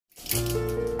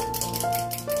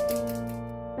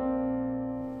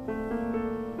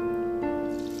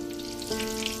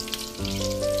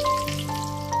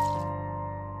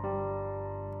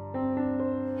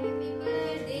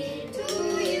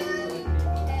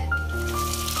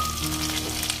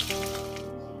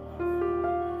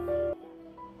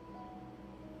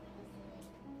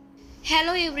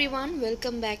Hello everyone,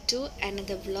 welcome back to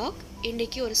another vlog.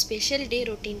 இன்னைக்கு ஒரு special day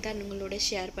routine தான் உங்களோட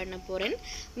ஷேர் பண்ண போறேன்.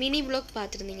 மினி vlog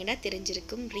பார்த்திருந்தீங்கன்னா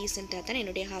தெரிஞ்சிருக்கும். ரீசன்ட்டா தான்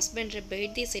என்னோட ஹஸ்பண்டோட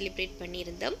பர்த்டே செலிப்ரேட்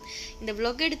பண்ணியிருந்தோம். இந்த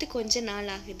vlog எடுத்து கொஞ்ச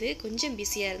நாள் ஆகுது. கொஞ்சம்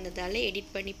பிஸியா இருந்ததால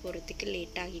எடிட் பண்ணி போறதுக்கு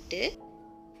லேட் ஆகிட்டு.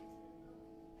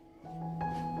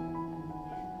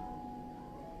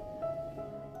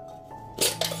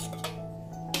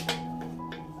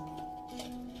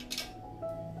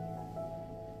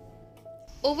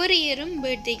 ஒவ்வொரு இயரும்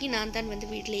பர்த்டேக்கு நான் தான் வந்து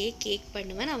வீட்லயே கேக்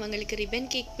பண்ணுவேன். அவங்களுக்கு ரிப்பன்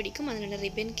கேக் பிடிக்கும். அதனால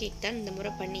ரிப்பன் கேக் தான் இந்த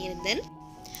முறை பண்ணியிருந்தேன்.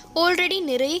 ஆல்ரெடி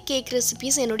நிறைய கேக்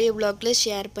ரெசிபீஸ் என்னுடைய vlogல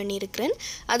ஷேர் பண்ணியிருக்கிறேன்.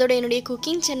 அதோட என்னுடைய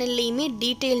குக்கிங் சேனல்லையுமே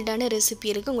டீட்டெயில்டான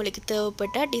ரெசிபி இருக்குது. உங்களுக்கு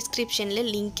தேவைப்பட்டா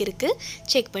டிஸ்கிரிப்ஷனில் லிங்க் இருக்குது,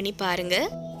 செக் பண்ணி பாருங்கள்.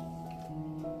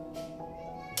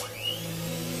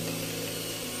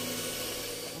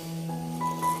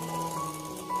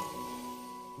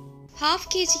 हाफ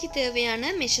केजी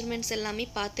தேவையான மெஷர்மென்ட்ஸ் எல்லாமே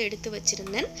பார்த்து எடுத்து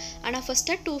வச்சிருந்தேன். ஆனா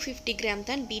ஃபர்ஸ்டா 250 கிராம்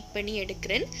தான் பீட் பண்ணி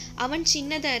எடுக்கிறேன். அவன்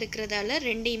சின்னதா இருக்குறதால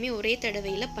ரெண்டையுமே ஒரே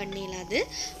தடவையில பண்ணிடலாது.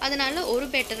 அதனால ஒரு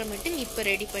பேட்டரை மட்டும் இப்ப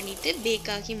ரெடி பண்ணிட்டு பேக்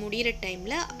ஆகி முடியற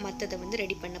டைம்ல மத்தத வந்து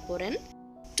ரெடி பண்ண போறேன்.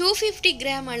 250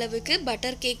 கிராம் அளவுக்கு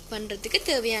பட்டர் கேக் பண்ணுறதுக்கு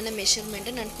தேவையான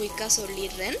மெஷர்மெண்ட்டை நான் குயிக்காக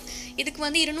சொல்லிடுறேன். இதுக்கு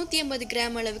வந்து 250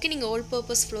 கிராம் அளவுக்கு நீங்கள் ஆல்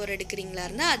பர்பஸ் ஃப்ளோர் எடுக்கிறீங்களா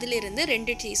இருந்தால் அதிலிருந்து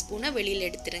 2 டீஸ்பூனை வெளியில்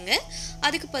எடுத்துருங்க.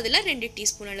 அதுக்கு பதிலாக 2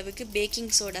 டீஸ்பூன் அளவுக்கு பேக்கிங்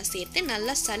சோடா சேர்த்து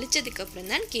நல்லா சலிச்சதுக்கப்புறம்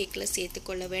தான் கேக்கில்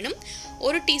சேர்த்துக்கொள்ள வேணும்.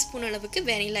 1 டீஸ்பூன் அளவுக்கு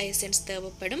வெனிலா எசன்ஸ்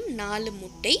தேவைப்படும். 4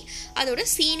 முட்டை, அதோட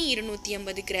சீனி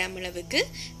 250 கிராம் அளவுக்கு.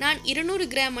 நான் 200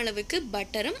 கிராம் அளவுக்கு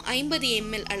பட்டரும் 50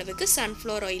 ml அளவுக்கு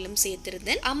சன்ஃப்ளவர் ஆயிலும்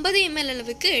சேர்த்துருந்தேன். 50 ml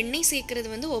அளவுக்கு எண்ணெய் சேர்க்கிறது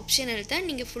வந்து ஆப்ஷனல் தான்.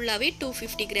 நீங்கள் ஃபுல்லாகவே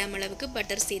 250 கிராம் அளவுக்கு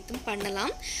பட்டர் சேர்த்தும்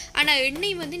பண்ணலாம். ஆனால்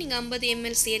எண்ணெய் வந்து நீங்கள் 50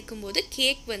 ml சேர்க்கும் போது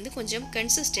கேக் வந்து கொஞ்சம்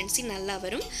கன்சிஸ்டன்சி நல்லா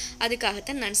வரும்.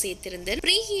 அதுக்காகத்தான் நான் சேர்த்திருந்தேன்.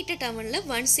 ப்ரீ ஹீட்டட் அவனில்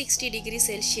 160 டிகிரி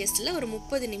செல்சியஸில் ஒரு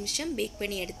 30 நிமிஷம் பேக்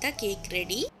பண்ணி எடுத்தால் கேக்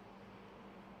ரெடி.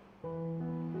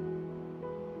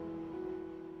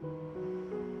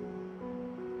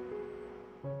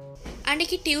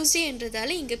 அன்றைக்கி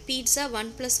டியூஸ்டேன்றதால இங்கே பீட்சா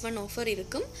 1+1 ஆஃபர்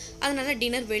இருக்கும். அதனால்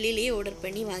டின்னர் வெளியிலேயே ஆர்டர்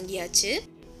பண்ணி வாங்கியாச்சு.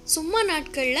 சும்மா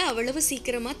நாட்களில் அவ்வளவு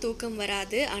சீக்கிரமாக தூக்கம்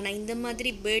வராது. ஆனால் இந்த மாதிரி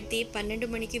பர்த்டே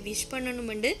 12 மணிக்கு விஷ்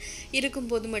பண்ணணுமெண்டு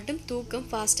இருக்கும்போது மட்டும் தூக்கம்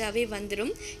ஃபாஸ்ட்டாகவே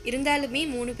வந்துடும். இருந்தாலுமே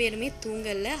 3 பேருமே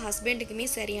தூங்கலை. ஹஸ்பண்டுக்குமே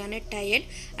சரியான டயர்ட்.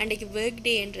 அன்றைக்கி ஒர்க்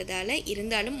டேன்றதால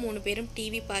இருந்தாலும் 3 பேரும்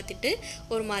டிவி பார்த்துட்டு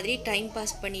ஒரு மாதிரி டைம்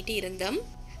பாஸ் பண்ணிட்டு இருந்தோம்.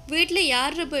 வீட்டில்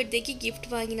யார் பர்த்டேக்கு கிஃப்ட்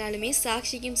வாங்கினாலுமே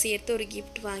சாக்ஷிக்கும் சேர்த்து ஒரு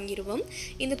கிஃப்ட் வாங்கிடுவோம்.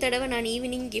 இந்த தடவை நான்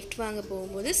ஈவினிங் கிஃப்ட் வாங்க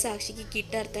போகும்போது சாக்ஷிக்கு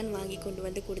கிட்டார் தான் வாங்கி கொண்டு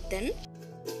வந்து கொடுத்தேன்.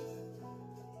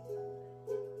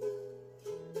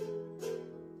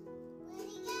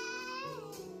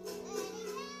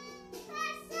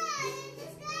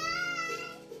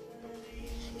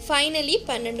 ஃபைனலி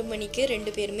 12 மணிக்கு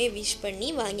 2 பேருமே விஷ் பண்ணி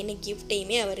வாங்கின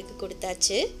கிஃப்டையுமே அவருக்கு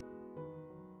கொடுத்தாச்சு.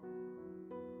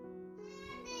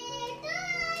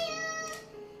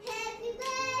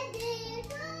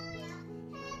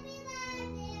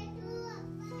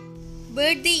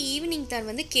 பர்த்டே ஈவினிங் தான்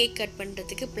வந்து கேக் கட்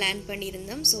பண்ணுறதுக்கு பிளான்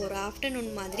பண்ணியிருந்தோம். ஸோ ஒரு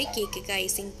ஆஃப்டர்நூன் மாதிரி கேக்குக்கு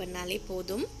ஐசிங் பண்ணாலே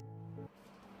போதும்.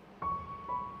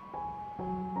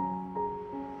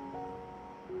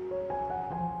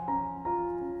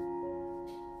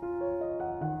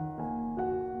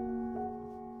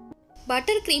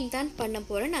 பட்டர் க்ரீம் தான் பண்ண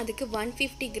போகிறேன். அதுக்கு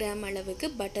 150 கிராம் அளவுக்கு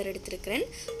பட்டர் எடுத்துருக்கிறேன்.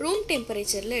 ரூம்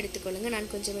டெம்பரேச்சரில் எடுத்துக்கொள்ளுங்க. நான்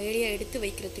கொஞ்சம் ஏரியாக எடுத்து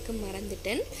வைக்கிறதுக்கு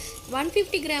மறந்துட்டேன்.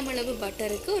 150 கிராம் அளவு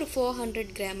பட்டருக்கு ஒரு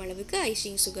 400 கிராம் அளவுக்கு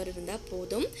ஐசிங் சுகர் இருந்தால்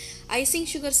போதும். ஐசிங்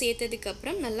சுகர்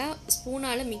சேர்த்ததுக்கப்புறம் நல்லா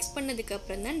ஸ்பூனால் மிக்ஸ்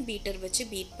பண்ணதுக்கப்புறம் தான் பீட்டர் வச்சு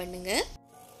பீட் பண்ணுங்கள்.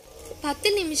 10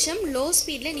 நிமிஷம் லோ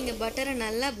ஸ்பீடில் நீங்கள் பட்டரை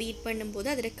நல்லா பீட் பண்ணும்போது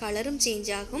அதில் கலரும் சேஞ்ச்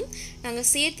ஆகும். நாங்கள்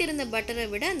சேர்த்திருந்த பட்டரை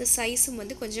விட அந்த சைஸும்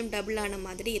வந்து கொஞ்சம் டபுள் ஆன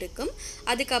மாதிரி இருக்கும்.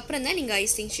 அதுக்கப்புறம் தான் நீங்கள்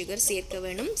ஐசிங் சுகர் சேர்க்க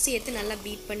வேணும். சேர்த்து நல்லா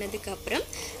பீட் பண்ணதுக்கப்புறம்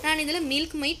நான் இதில்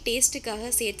மில்க் மைட்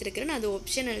டேஸ்ட்டுக்காக சேர்த்துருக்கிறேன். அது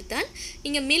ஆப்ஷனல் தான்.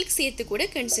 நீங்கள் மில்க் சேர்த்து கூட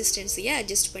கன்சிஸ்டன்சியை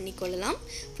அட்ஜஸ்ட் பண்ணிக்கொள்ளலாம்.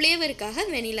 ஃப்ளேவருக்காக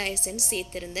வெனிலா எசன்ஸ்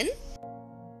சேர்த்துருந்தேன்.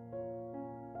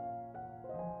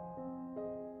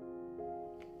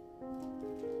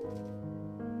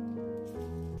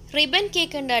 ரிப்பன்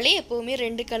கேக்குண்டாலே எப்போவுமே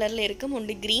 2 கலரில் இருக்கும்.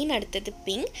 ஒன்று க்ரீன், அடுத்தது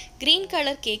பிங்க். க்ரீன்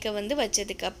கலர் கேக்கை வந்து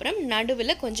வச்சதுக்கப்புறம்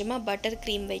நடுவில் கொஞ்சமாக பட்டர்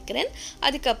க்ரீம் வைக்கிறேன்.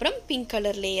 அதுக்கப்புறம் பிங்க்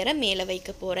கலர் லேயரை மேலே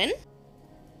வைக்க போகிறேன்.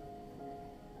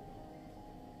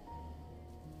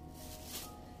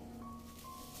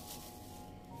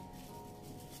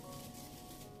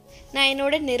 நான்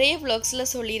என்னோட நிறைய vlogsல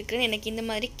சொல்லியிருக்கிறேன். எனக்கு இந்த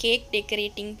மாதிரி கேக்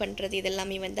டெக்கரேட்டிங் பண்ணுறது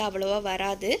இதெல்லாமே வந்து அவ்வளோவா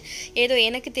வராது. ஏதோ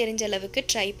எனக்கு தெரிஞ்ச அளவுக்கு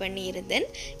ட்ரை பண்ணியிருந்தேன்.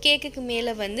 கேக்குக்கு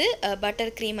மேலே வந்து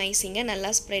பட்டர் க்ரீம் ஐசிங்கை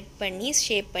நல்லா ஸ்ப்ரெட் பண்ணி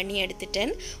ஷேப் பண்ணி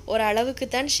எடுத்துட்டேன். ஒரு அளவுக்கு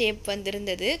தான் ஷேப்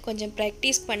வந்திருந்தது. கொஞ்சம்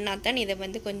ப்ராக்டிஸ் பண்ணால் தான் இதை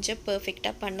வந்து கொஞ்சம்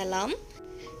பர்ஃபெக்டாக பண்ணலாம்.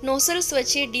 நோசல்ஸ்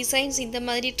வச்சு டிசைன்ஸ் இந்த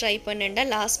மாதிரி ட்ரை பண்ணேன்டா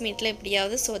லாஸ்ட் மினிட்ல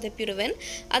எப்படியாவது சொதப்பிடுவேன்.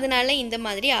 அதனால இந்த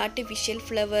மாதிரி ஆர்டிஃபிஷியல்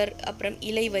ஃப்ளவர் அப்புறம்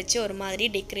இலை வச்சு ஒரு மாதிரி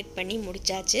டெக்கரேட் பண்ணி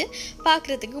முடிச்சாச்சு.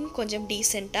 பார்க்குறதுக்கும் கொஞ்சம்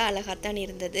டீசெண்டாக அழகாத்தான்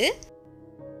இருந்தது.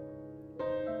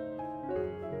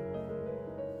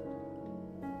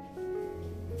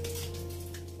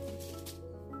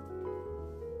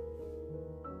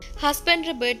 ஹஸ்பண்ட்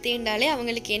பர்த்டேண்டாலே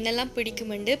அவங்களுக்கு என்னெல்லாம்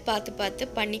பிடிக்குமென்று பார்த்து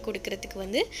பண்ணி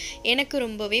கொடுக்கறதுக்கு எனக்கு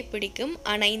ரொம்பவே பிடிக்கும்.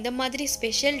 ஆனால் இந்த மாதிரி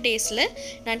ஸ்பெஷல் டேஸில்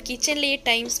நான் கிச்சன்லேயே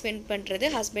டைம் ஸ்பெண்ட் பண்ணுறது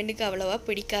ஹஸ்பண்டுக்கு அவ்வளோவா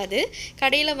பிடிக்காது.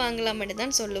 கடையில் வாங்கலாம்னு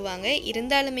தான் சொல்லுவாங்க.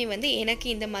 இருந்தாலுமே எனக்கு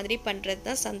இந்த மாதிரி பண்ணுறது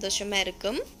தான் சந்தோஷமாக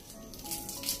இருக்கும்.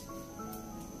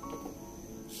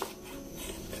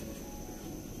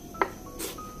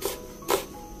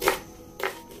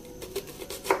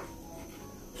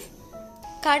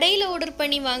 கடையில் ஆர்டர்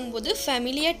பண்ணி வாங்கும்போது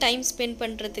ஃபேமிலியாக டைம் ஸ்பெண்ட்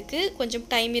பண்ணுறதுக்கு கொஞ்சம்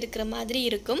டைம் இருக்கிற மாதிரி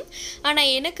இருக்கும்.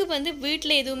 ஆனால் எனக்கு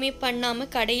வீட்டில் எதுவுமே பண்ணாமல்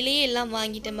கடையிலேயே எல்லாம்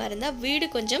வாங்கிட்ட மாதிரி இருந்தால் வீடு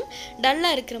கொஞ்சம்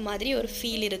டல்லாக இருக்கிற மாதிரி ஒரு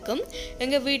ஃபீல் இருக்கும்.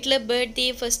 எங்கள் வீட்டில் பர்த்டே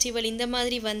ஃபெஸ்டிவல் இந்த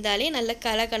மாதிரி வந்தாலே நல்ல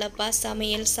கலகலப்பாக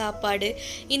சமையல் சாப்பாடு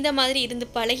இந்த மாதிரி இருந்து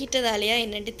பழகிட்டதாலேயா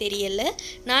என்னென்னு தெரியலை.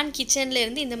 நான் கிச்சனில்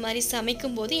இருந்து இந்த மாதிரி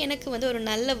சமைக்கும்போது எனக்கு ஒரு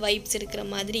நல்ல வைப்ஸ் இருக்கிற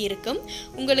மாதிரி இருக்கும்.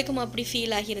 உங்களுக்கும் அப்படி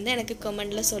ஃபீல் ஆகியிருந்தால் எனக்கு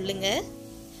கமெண்டில் சொல்லுங்கள்.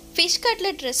 ஃபிஷ்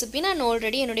கட்லெட் ரெசிபி நான்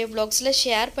ஆல்ரெடி என்னுடைய வ்ளாக்ஸில்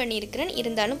ஷேர் பண்ணியிருக்கிறேன்.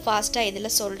 இருந்தாலும் ஃபாஸ்ட்டாக இதில்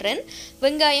சொல்கிறேன்.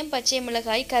 வெங்காயம், பச்சை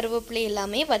மிளகாய், கருவேப்பிலை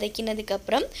எல்லாமே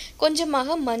வதக்கினதுக்கப்புறம்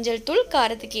கொஞ்சமாக மஞ்சள் தூள்,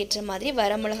 காரத்துக்கு ஏற்ற மாதிரி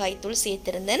வரமிளகாய் தூள்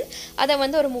சேர்த்துருந்தேன். அதை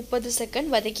ஒரு 30 செகண்ட்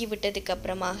வதக்கி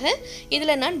விட்டதுக்கப்புறமாக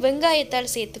இதில் நான்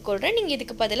வெங்காயத்தால் சேர்த்துக்கொள்கிறேன். நீங்கள்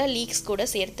இதுக்கு பதிலாக லீக்ஸ் கூட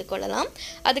சேர்த்துக்கொள்ளலாம்.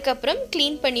 அதுக்கப்புறம்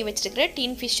க்ளீன் பண்ணி வச்சுருக்கிற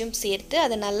டின் ஃபிஷ்ஷும் சேர்த்து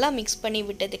அதை நல்லா மிக்ஸ் பண்ணி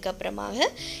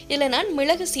விட்டதுக்கப்புறமாக இதில் நான்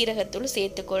மிளகு சீரகத்தூள்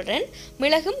சேர்த்துக்கொள்கிறேன்.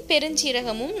 மிளகும்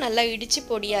பெருஞ்சீரகமும் நல்லா இடிச்சு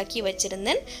பொடியாக்கி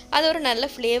வச்சிருந்தேன். அது ஒரு நல்ல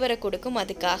ஃப்ளேவரை கொடுக்கும்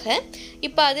அதுக்காக.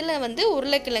 இப்போ அதில்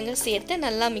உருளைக்கிழங்கு சேர்த்து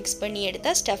நல்லா மிக்ஸ் பண்ணி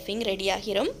எடுத்தால் ஸ்டஃபிங் ரெடி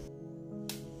ஆகிரும்.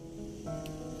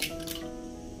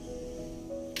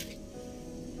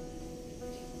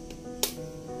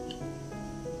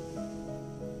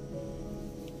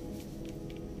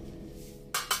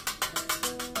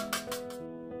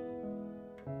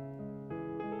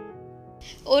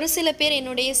 ஒரு சில பேர்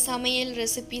என்னுடைய சமையல்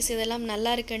ரெசிபீஸ் இதெல்லாம்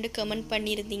நல்லா இருக்குன்னு கமெண்ட்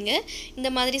பண்ணியிருந்தீங்க. இந்த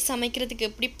மாதிரி சமைக்கிறதுக்கு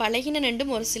எப்படி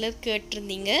பழகினன்னும் ஒரு சிலர்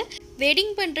கேட்டிருந்தீங்க.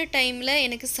 வெட்டிங் பண்ணுற டைமில்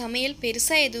எனக்கு சமையல்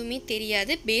பெருசாக எதுவுமே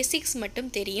தெரியாது. பேசிக்ஸ்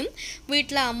மட்டும் தெரியும்.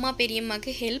 வீட்டில் அம்மா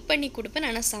பெரியம்மாவுக்கு ஹெல்ப் பண்ணி கொடுப்பேன்.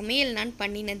 ஆனால் சமையல் நான்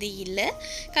பண்ணினது இல்லை.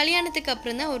 கல்யாணத்துக்கு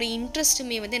அப்புறம் தான் ஒரு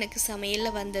இன்ட்ரெஸ்ட்டுமே எனக்கு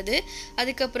சமையலில் வந்தது.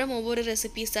 அதுக்கப்புறம் ஒவ்வொரு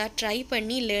ரெசிபீஸாக ட்ரை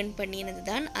பண்ணி லேர்ன் பண்ணினது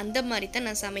தான். அந்த மாதிரி தான்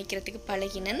நான் சமைக்கிறதுக்கு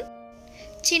பழகினேன்.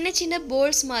 சின்ன சின்ன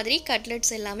போல்ஸ் மாதிரி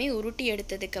கட்லெட்ஸ் எல்லாமே உருட்டி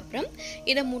எடுத்ததுக்கப்புறம்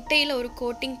இதை முட்டையில் ஒரு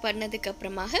கோட்டிங்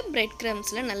பண்ணதுக்கப்புறமாக பிரெட்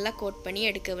க்ரம்ஸில் நல்லா கோட் பண்ணி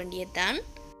எடுக்க வேண்டியது தான்.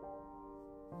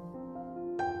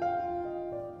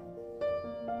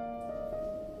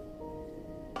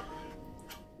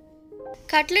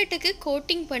 கட்லெட்டுக்கு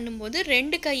கோட்டிங் பண்ணும்போது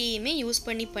 2 கையையுமே யூஸ்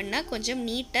பண்ணால் கொஞ்சம்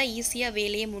நீட்டாக ஈஸியாக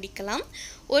வேலையை முடிக்கலாம்.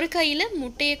 ஒரு கையில்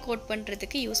முட்டையை கோட்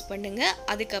பண்ணுறதுக்கு யூஸ் பண்ணுங்கள்.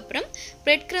 அதுக்கப்புறம்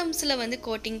பிரெட் க்ரம்ஸில்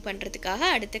கோட்டிங் பண்ணுறதுக்காக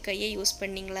அடுத்த கையை யூஸ்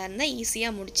பண்ணிங்களா இருந்தால்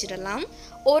ஈஸியாக முடிச்சிடலாம்.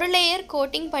 ஒரு லேயர்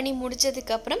கோட்டிங் பண்ணி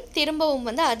முடித்ததுக்கப்புறம் திரும்பவும்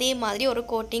அதே மாதிரி ஒரு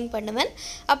கோட்டிங் பண்ணுவேன்.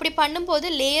 அப்படி பண்ணும்போது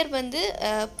லேயர்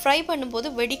ஃப்ரை பண்ணும்போது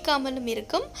வெடிக்காமலும்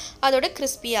இருக்கும், அதோட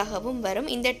கிறிஸ்பியாகவும்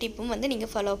வரும். இந்த டிப்பும்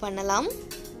நீங்கள் ஃபாலோ பண்ணலாம்.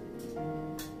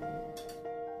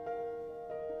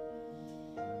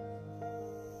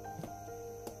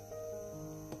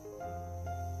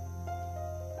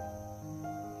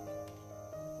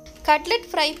 கட்லெட்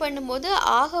ஃப்ரை பண்ணும்போது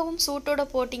ஆகவும் சூட்டோட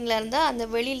போட்டிங்களா இருந்தால் அந்த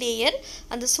வெளி லேயர்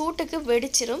அந்த சூட்டுக்கு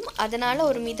வெடிச்சிரும். அதனால்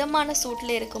ஒரு மிதமான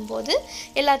சூட்டில் இருக்கும்போது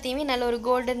எல்லாத்தையுமே நல்ல ஒரு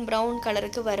கோல்டன் ப்ரௌன்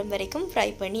கலருக்கு வரும் வரைக்கும்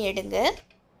ஃப்ரை பண்ணி எடுங்க.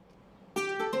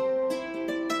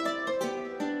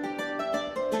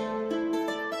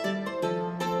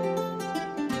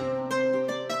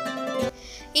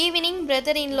 Evening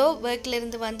brother in-law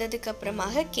ஒர்க்லேருந்து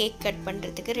வந்ததுக்கப்புறமாக cake cut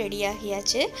பண்ணுறதுக்கு ரெடி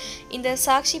ஆகியாச்சு. இந்த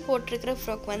சாக்ஷி போட்டிருக்கிற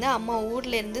ஃப்ராக் அம்மா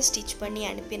ஊர்லேருந்து ஸ்டிச் பண்ணி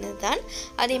அனுப்பினது தான்.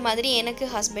 அதே மாதிரி எனக்கு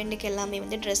ஹஸ்பண்டுக்கு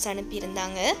எல்லாமே ட்ரெஸ்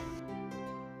அனுப்பியிருந்தாங்க.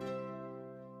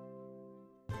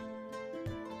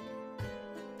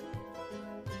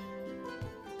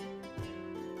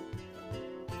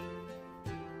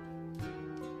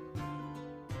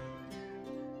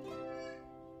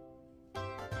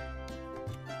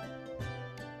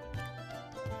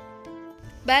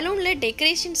 பலூனில்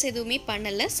டெக்கரேஷன்ஸ் எதுவுமே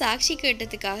பண்ணலை. சாக்ஷி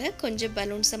கேட்டதுக்காக கொஞ்சம்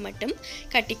பலூன்ஸை மட்டும்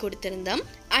கட்டி கொடுத்துருந்தோம்.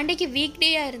 அன்றைக்கி வீக்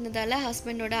டேயாக இருந்ததால்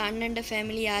ஹஸ்பண்டோட அண்ணண்ட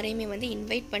ஃபேமிலி யாரையுமே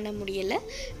இன்வைட் பண்ண முடியலை.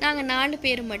 நாங்கள் 4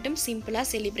 பேர் மட்டும்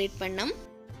சிம்பிளாக செலிப்ரேட் பண்ணோம்.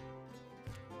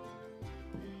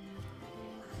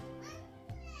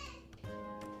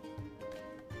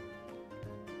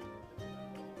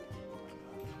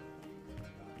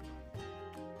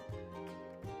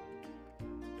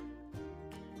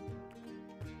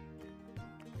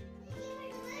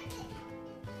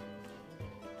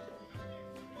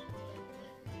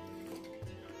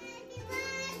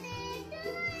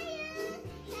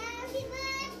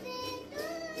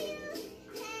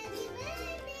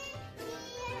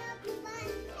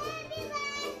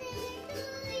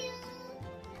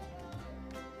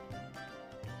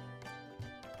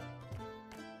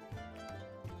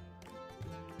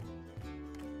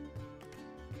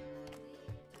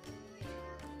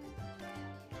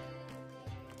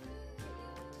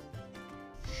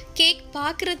 கேக்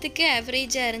பார்க்குறதுக்கு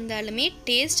ஆவரேஜாக இருந்தாலுமே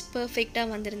டேஸ்ட்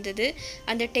பர்ஃபெக்டாக வந்திருந்தது.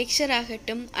 அந்த டெக்ஸ்சர்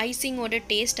ஆகட்டும், ஐசிங்கோட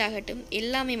டேஸ்ட் ஆகட்டும்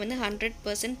எல்லாமே வந்து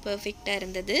 100% பர்ஃபெக்டாக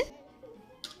இருந்தது.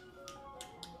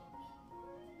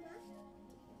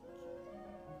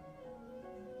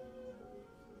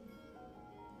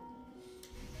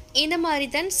 இந்த மாதிரி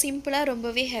தான் சிம்பிளாக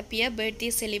ரொம்பவே ஹாப்பியாக பர்த்டே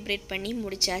செலிப்ரேட் பண்ணி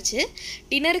முடிச்சாச்சு.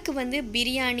 டின்னருக்கு வந்து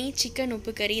பிரியாணி, சிக்கன்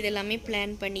உப்பு கறி இதெல்லாமே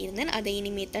பிளான் பண்ணியிருந்தேன். அதை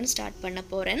இனிமேல் தான் ஸ்டார்ட் பண்ண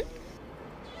போகிறேன்.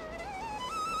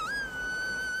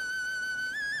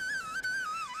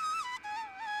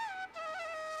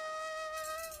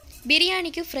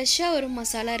 பிரியாணிக்கு ஃப்ரெஷ்ஷாக ஒரு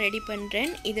மசாலா ரெடி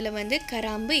பண்ணுறேன். இதில் வந்து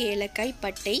கிராம்பு, ஏலக்காய்,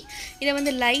 பட்டை இதை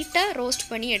வந்து லைட்டாக ரோஸ்ட்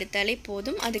பண்ணி எடுத்தாலே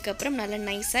போதும். அதுக்கப்புறம் நல்லா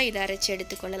நைஸாக இதை அரைச்சி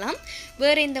எடுத்துக்கொள்ளலாம்.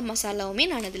 வேறு எந்த மசாலாவுமே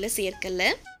நான் அதில்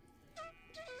சேர்க்கலை.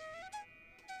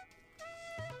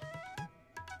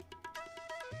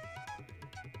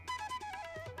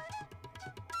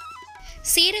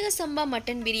 சீரக சம்பா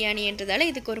மட்டன் பிரியாணி என்றதால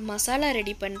இதுக்கு ஒரு மசாலா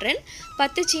ரெடி பண்ணுறேன்.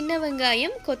 10 சின்ன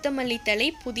வெங்காயம், கொத்தமல்லி தழை,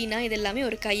 புதினா இதெல்லாமே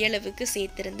ஒரு கையளவுக்கு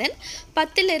சேர்த்துருந்தேன்.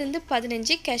 10லிருந்து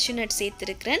 15 கேஷ்யூ நட்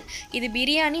சேர்த்துருக்கிறேன். இது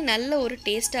பிரியாணி நல்ல ஒரு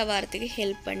டேஸ்ட்டாக வரதுக்கு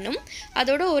ஹெல்ப் பண்ணும்.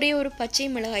 அதோட ஒரே ஒரு பச்சை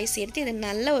மிளகாய் சேர்த்து இதை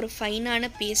நல்ல ஒரு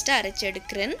ஃபைனான பேஸ்ட்டாக அரைச்சி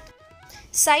எடுக்கிறேன்.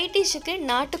 சைட் டிஷ்ஷுக்கு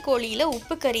நாட்டுக்கோழியில்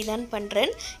உப்பு கறி தான்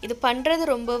பண்ணுறேன். இது பண்ணுறது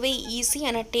ரொம்பவே ஈஸி,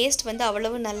 ஆனால் டேஸ்ட் வந்து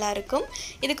அவ்வளவு நல்லாயிருக்கும்.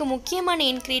 இதுக்கு முக்கியமான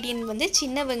இன்க்ரீடியன்ட் வந்து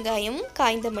சின்ன வெங்காயமும்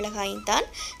காய்ந்த மிளகாயும் தான்.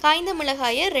 காய்ந்த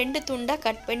மிளகாயை 2 துண்டாக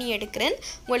கட் பண்ணி எடுக்கிறேன்.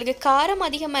 உங்களுக்கு காரம்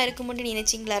அதிகமாக இருக்கும்னு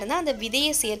நினைச்சிங்களா இருந்தால் அந்த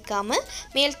விதையை சேர்க்காமல்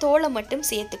மேல் தோலை மட்டும்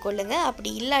சேர்த்துக்கொள்ளுங்க.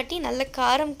 அப்படி இல்லாட்டி நல்ல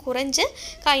காரம் குறைஞ்ச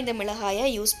காய்ந்த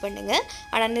மிளகாயாக யூஸ் பண்ணுங்கள்.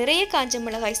 ஆனால் நிறைய காய்ஞ்ச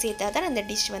மிளகாய் சேர்த்தா தான் அந்த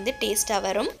டிஷ் வந்து டேஸ்ட்டாக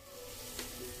வரும்.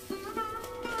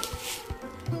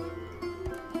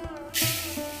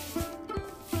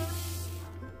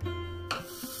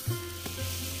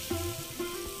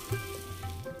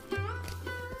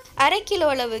 அரை கிலோ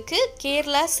அளவுக்கு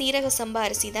கேரளா சீரக சம்பா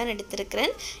அரிசி தான்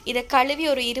எடுத்திருக்கிறேன். இதை கழுவி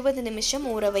ஒரு 20 நிமிஷம்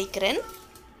ஊற வைக்கிறேன்.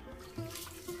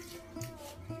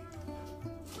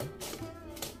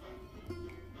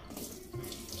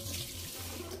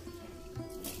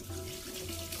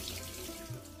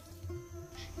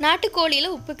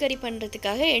 நாட்டுக்கோழியில் உப்பு கறி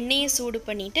பண்ணுறதுக்காக எண்ணெயை சூடு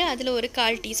பண்ணிவிட்டு அதில் ஒரு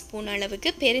 1/4 டீஸ்பூன் அளவுக்கு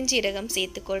பெருஞ்சீரகம்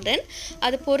சேர்த்துக்கொள்கிறேன்.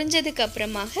 அது பொரிஞ்சதுக்கு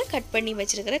அப்புறமாக கட் பண்ணி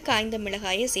வச்சுருக்கிற காய்ந்த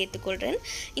மிளகாயை சேர்த்துக்கொள்கிறேன்.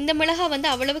 இந்த மிளகாய் வந்து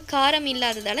அவ்வளவு காரம்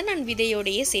இல்லாததால் நான்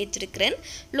விதையோடையே சேர்த்துருக்கிறேன்.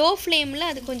 லோ ஃப்ளேமில்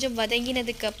அது கொஞ்சம்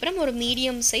வதங்கினதுக்கப்புறம் ஒரு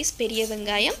மீடியம் சைஸ் பெரிய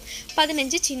வெங்காயம்,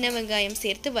 15 சின்ன வெங்காயம்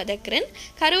சேர்த்து வதக்குறேன்.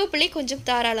 கருவேப்பிலை கொஞ்சம்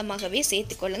தாராளமாகவே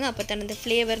சேர்த்துக்கொள்ளுங்க, அப்போ தான் அந்த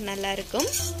ஃப்ளேவர் நல்லாயிருக்கும்.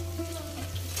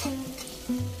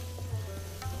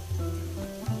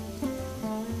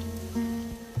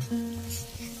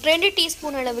 2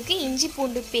 டீஸ்பூன் அளவுக்கு இஞ்சி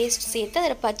பூண்டு பேஸ்ட் சேர்த்து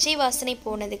அதில் பச்சை வாசனை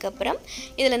போனதுக்கப்புறம்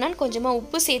இதில் நான் கொஞ்சமாக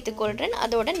உப்பு சேர்த்துக்கொள்கிறேன்.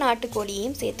 அதோட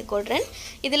நாட்டுக்கோழியையும் சேர்த்துக்கொள்கிறேன்.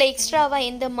 இதில் எக்ஸ்ட்ராவாக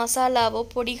எந்த மசாலாவோ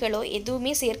பொடிகளோ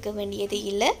எதுவுமே சேர்க்க வேண்டியது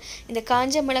இல்லை. இந்த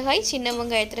காஞ்ச மிளகாய், சின்ன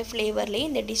வெங்காயத்தில் ஃப்ளேவர்லேயே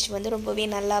இந்த டிஷ் வந்து ரொம்பவே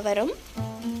நல்லா வரும்.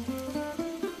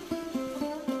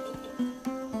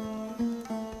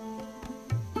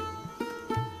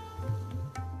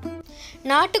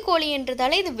 நாட்டுக்கோழி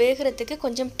என்றதால இது வேகிறதுக்கு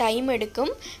கொஞ்சம் டைம்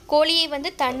எடுக்கும். கோழியை வந்து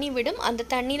தண்ணி விடும். அந்த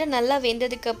தண்ணியில் நல்லா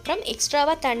வெந்ததுக்கப்புறம்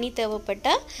எக்ஸ்ட்ராவாக தண்ணி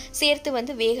தேவைப்பட்டால் சேர்த்து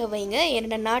வந்து வேக வைங்க.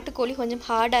 ஏன்னா நாட்டுக்கோழி கொஞ்சம்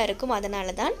ஹார்டாக இருக்கும்,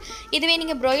 அதனால தான். இதுவே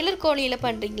நீங்கள் ப்ராய்லர் கோழியில்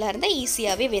பண்ணுறீங்களா இருந்தால்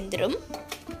ஈஸியாகவே வெந்துடும்.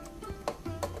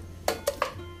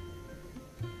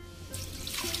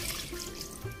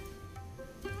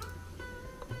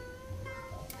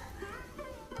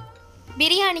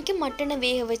 பிரியாணிக்கு மட்டனை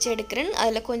வேக வச்சு எடுக்கிறேன்.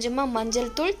 அதில் கொஞ்சமாக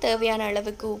மஞ்சள் தூள், தேவையான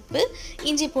அளவுக்கு உப்பு,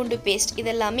 இஞ்சி பூண்டு பேஸ்ட்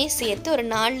இதெல்லாமே சேர்த்து ஒரு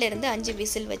 4லிருந்து 5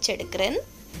 விசில் வச்சு எடுக்கிறேன்.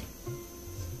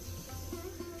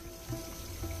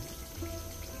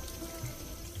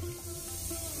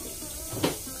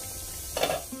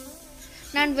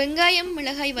 நான் வெங்காயம்,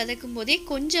 மிளகாய் வதக்கும் போதே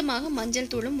கொஞ்சமாக மஞ்சள்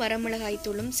தூளும் வரமிளகாய்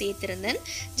தூளும் சேர்த்துருந்தேன்,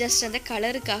 ஜஸ்ட் அந்த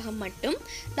கலருக்காக மட்டும்.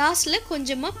 லாஸ்ட்டில்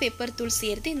கொஞ்சமாக பெப்பர் தூள்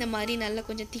சேர்த்து இந்த மாதிரி நல்லா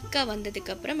கொஞ்சம் திக்காக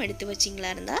வந்ததுக்கப்புறம் எடுத்து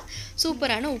வச்சிங்களா இருந்தால்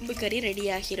சூப்பரான உப்பு கறி ரெடி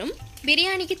ஆகிரும்.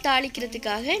 பிரியாணிக்கு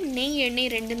தாளிக்கிறதுக்காக நெய்,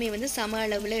 எண்ணெய் ரெண்டுமே வந்து சம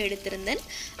அளவில் எடுத்திருந்தேன்.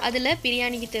 அதில்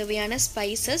பிரியாணிக்கு தேவையான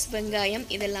ஸ்பைசஸ், வெங்காயம்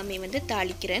இதெல்லாமே வந்து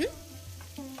தாளிக்கிறேன்.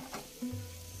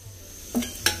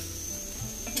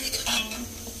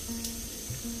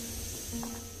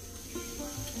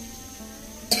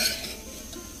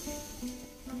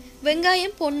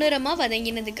 வெங்காயம் பொன்னிறமாக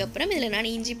வதங்கினதுக்கப்புறம் இதில் நான்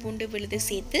இஞ்சி பூண்டு விழுது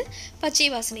சேர்த்து பச்சை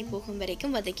வாசனை போகும்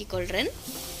வரைக்கும் வதக்கி கொள்கிறேன்.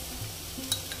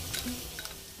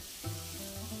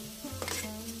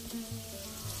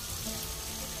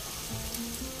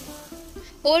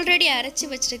 ஆல்ரெடி அரைச்சி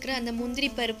வச்சிருக்கிற அந்த முந்திரி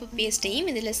பருப்பு பேஸ்ட்டையும்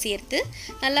இதில் சேர்த்து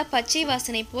நல்லா பச்சை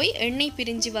வாசனை போய் எண்ணெய்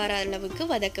பிரிஞ்சு வர அளவுக்கு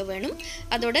வதக்க வேணும்.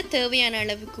 அதோட தேவையான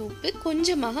அளவுக்கு உப்பு,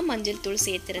 கொஞ்சமாக மஞ்சள் தூள்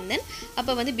சேர்த்துருந்தேன்.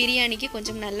 அப்போ வந்து பிரியாணிக்கு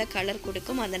கொஞ்சம் நல்ல கலர்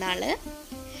கொடுக்கும். அதனால்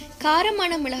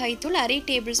காரமான மிளகாய்த்தூள் 1/2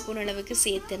 டேபிள் ஸ்பூன் அளவுக்கு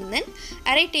சேர்த்திருந்தேன்.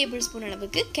 1/2 டேபிள் ஸ்பூன்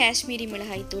அளவுக்கு காஷ்மீரி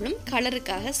மிளகாய்த்தூளும்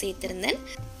கலருக்காக சேர்த்திருந்தேன்.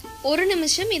 ஒரு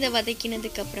நிமிஷம் இதை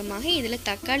வதக்கினதுக்கு அப்புறமாக இதில்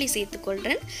தக்காளி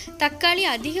சேர்த்துக்கொள்கிறேன். தக்காளி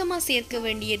அதிகமாக சேர்க்க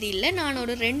வேண்டியது இல்லை. நான்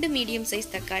ஒரு 2 மீடியம்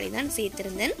சைஸ் தக்காளி தான்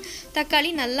சேர்த்துருந்தேன். தக்காளி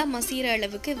நல்லா மசிகிற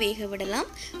அளவுக்கு வேக விடலாம்.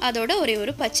 அதோட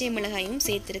ஒரு பச்சை மிளகாயும்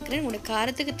சேர்த்துருக்கிறேன். உங்களோட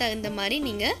காரத்துக்கு தகுந்த மாதிரி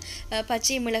நீங்கள்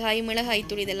பச்சை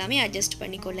மிளகாய்த்தூள் இதெல்லாமே அட்ஜஸ்ட்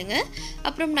பண்ணிக்கொள்ளுங்க.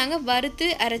 அப்புறம் நாங்கள் வறுத்து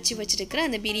அரைச்சி வச்சுருக்கிற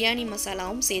அந்த பிரியாணி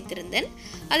மசாலாவும் சேர்த்துருந்தேன்.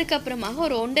 அதுக்கப்புறமாக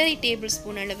ஒரு 1.5 டேபிள்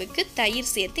ஸ்பூன் அளவுக்கு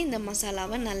தயிர் சேர்த்து இந்த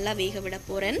மசாலாவை நல்லா வேக விட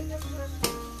போகிறேன்.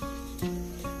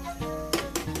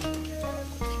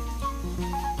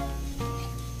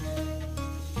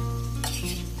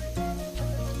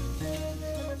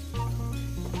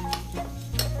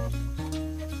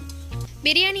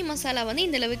 பிரியாணி மசாலா வந்து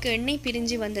இந்த அளவுக்கு எண்ணெய்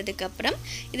பிரிஞ்சு வந்ததுக்கப்புறம்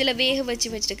இதில் வேக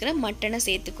வச்சுருக்கிற மட்டனை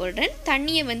சேர்த்துக்கொள்கிறேன்.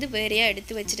 தண்ணியை வந்து வேறையாக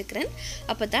எடுத்து வச்சுருக்கிறேன்.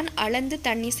 அப்போ தான் அளந்து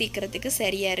தண்ணி சீக்கிறதுக்கு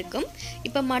சரியாக இருக்கும்.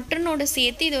 இப்போ மட்டனோட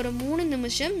சேர்த்து இதை ஒரு 3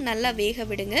 நிமிஷம் நல்லா வேக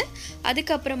விடுங்க.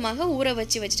 அதுக்கப்புறமாக ஊற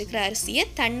வச்சுருக்கிற அரிசியை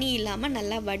தண்ணி இல்லாமல்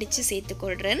நல்லா வடித்து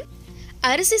சேர்த்துக்கொள்கிறேன்.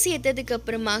 அரிசி சேர்த்ததுக்கு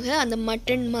அப்புறமாக அந்த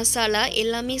மட்டன் மசாலா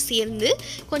எல்லாமே சேர்ந்து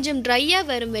கொஞ்சம் ட்ரையாக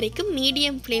வரும் வரைக்கும்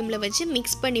மீடியம் ஃப்ளேமில் வச்சு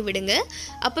மிக்ஸ் பண்ணி விடுங்க.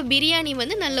 அப்போ பிரியாணி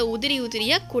வந்து நல்ல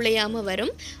உதிரியாக குழையாமல்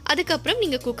வரும். அதுக்கப்புறம்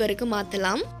நீங்கள் குக்கருக்கு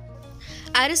மாற்றலாம்.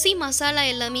 அரிசி மசாலா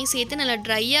எல்லாமே சேர்த்து நல்லா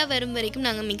ட்ரையாக வரும் வரைக்கும்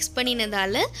நாங்கள் மிக்ஸ்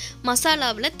பண்ணினதால்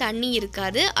மசாலாவில் தண்ணி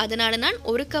இருக்காது. அதனால நான்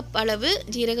 1 கப் அளவு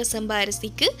ஜீரக சம்பா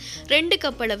அரிசிக்கு 2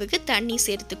 கப் அளவுக்கு தண்ணி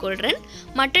சேர்த்துக்கொள்கிறேன்.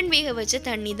 மட்டன் வேக வச்ச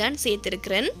தண்ணி தான்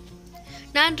சேர்த்துருக்கிறேன்.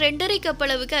 நான் 2.5 கப்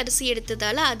அளவுக்கு அரிசி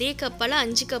எடுத்ததால் அதே கப்பால்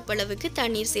 5 கப் அளவுக்கு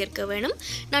தண்ணீர் சேர்க்க வேணும்.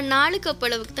 நான் 4 கப்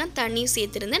அளவுக்கு தான் தண்ணீர்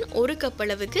சேர்த்துருந்தேன். 1 கப்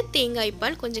அளவுக்கு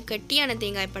தேங்காய்ப்பால், கொஞ்சம் கட்டியான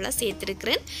தேங்காய்ப்பாலாக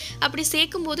சேர்த்துருக்கிறேன். அப்படி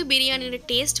சேர்க்கும்போது பிரியாணியோட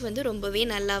டேஸ்ட் வந்து ரொம்பவே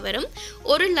நல்லா வரும்.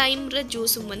 ஒரு லைம்ற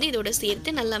ஜூஸும் வந்து இதோட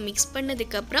சேர்த்து நல்லா மிக்ஸ்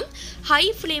பண்ணதுக்கப்புறம் ஹை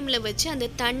ஃப்ளேமில் வச்சு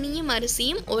அந்த தண்ணியும்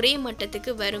அரிசியும் ஒரே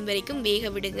மட்டத்துக்கு வரும் வரைக்கும்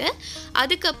வேக விடுங்க.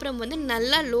 அதுக்கப்புறம் வந்து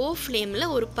நல்லா லோ ஃப்ளேமில்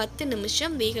ஒரு 10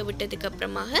 நிமிஷம் வேக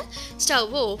விட்டதுக்கப்புறமாக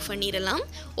ஸ்டவ்வை ஆஃப் பண்ணிடலாம்.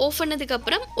 ஆஃப் பண்ணதுக்கு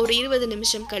அப்புறம் ஒரு 20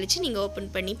 நிமிஷம் கழிச்சு நீங்க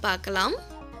ஓபன் பண்ணி பார்க்கலாம்.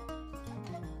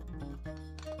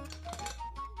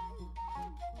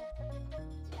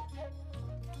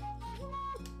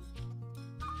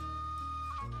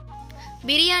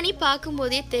 பிரியாணி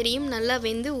பார்க்கும்போதே தெரியும் நல்லா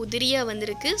வெந்து உதிரியாக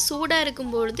வந்திருக்கு. சூடாக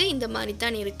இருக்கும்பொழுது இந்த மாதிரி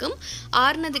தான் இருக்கும்.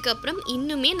 ஆறுனதுக்கப்புறம்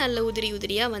இன்னுமே நல்ல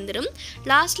உதிரியாக வந்துடும்.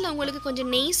 லாஸ்ட்டில் உங்களுக்கு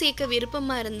கொஞ்சம் நெய் சேர்க்க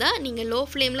விருப்பமாக இருந்தால் நீங்கள் லோ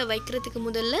ஃப்ளேமில் வைக்கிறதுக்கு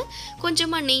முதல்ல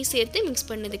கொஞ்சமாக நெய் சேர்த்து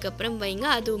மிக்ஸ் பண்ணதுக்கப்புறம் வைங்க.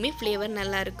 அதுவுமே ஃப்ளேவர்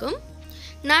நல்லாயிருக்கும்.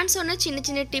 நான் சொன்ன சின்ன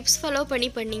சின்ன டிப்ஸ் ஃபாலோ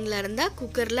பண்ணிங்களா இருந்தால்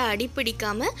குக்கரில்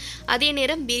அடிப்பிடிக்காமல் அதே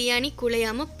நேரம் பிரியாணி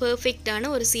குழையாமல் பர்ஃபெக்டான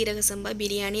ஒரு சீரக சம்பா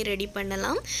பிரியாணி ரெடி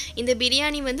பண்ணலாம். இந்த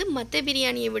பிரியாணி வந்து மற்ற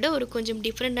பிரியாணியை விட ஒரு கொஞ்சம்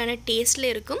டிஃப்ரெண்ட்டான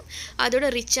டேஸ்ட்டில் இருக்கும். அதோட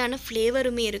ரிச்சான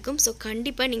ஃப்ளேவருமே இருக்கும். ஸோ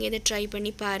கண்டிப்பாக நீங்கள் இதை ட்ரை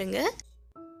பண்ணி பாருங்கள்.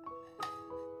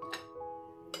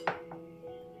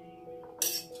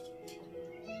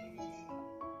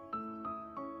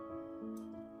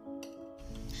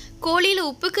 கோழியில்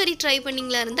உப்பு கறி ட்ரை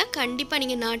பண்ணிங்களா இருந்தால் கண்டிப்பாக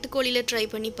நீங்கள் நாட்டுக்கோழியில் ட்ரை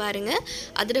பண்ணி பாருங்கள்.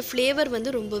 அதோட ஃப்ளேவர் வந்து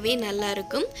ரொம்பவே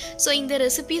நல்லாயிருக்கும். ஸோ இந்த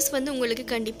ரெசிபீஸ் வந்து உங்களுக்கு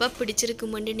கண்டிப்பாக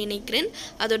பிடிச்சிருக்குமென்று நினைக்கிறேன்.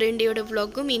 அதோட என்னோட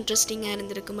vlogகும் இன்ட்ரெஸ்டிங்காக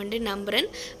இருந்திருக்குமென்று நம்புகிறேன்.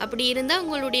 அப்படி இருந்தால்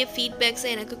உங்களுடைய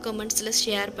ஃபீட்பேக்ஸை எனக்கு கமெண்ட்ஸில்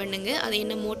ஷேர் பண்ணுங்கள். அதை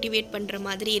என்ன மோட்டிவேட் பண்ணுற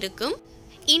மாதிரி இருக்கும்.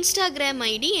 இன்ஸ்டாகிராம்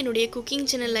ஐடி, என்னுடைய குக்கிங்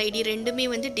சேனல் ஐடி ரெண்டுமே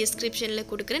வந்து டிஸ்கிரிப்ஷனில்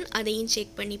கொடுக்குறேன். அதையும்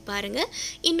செக் பண்ணி பாருங்கள்.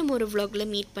 இன்னும் ஒரு vlogல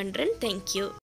மீட் பண்ணுறேன். தேங்க்யூ.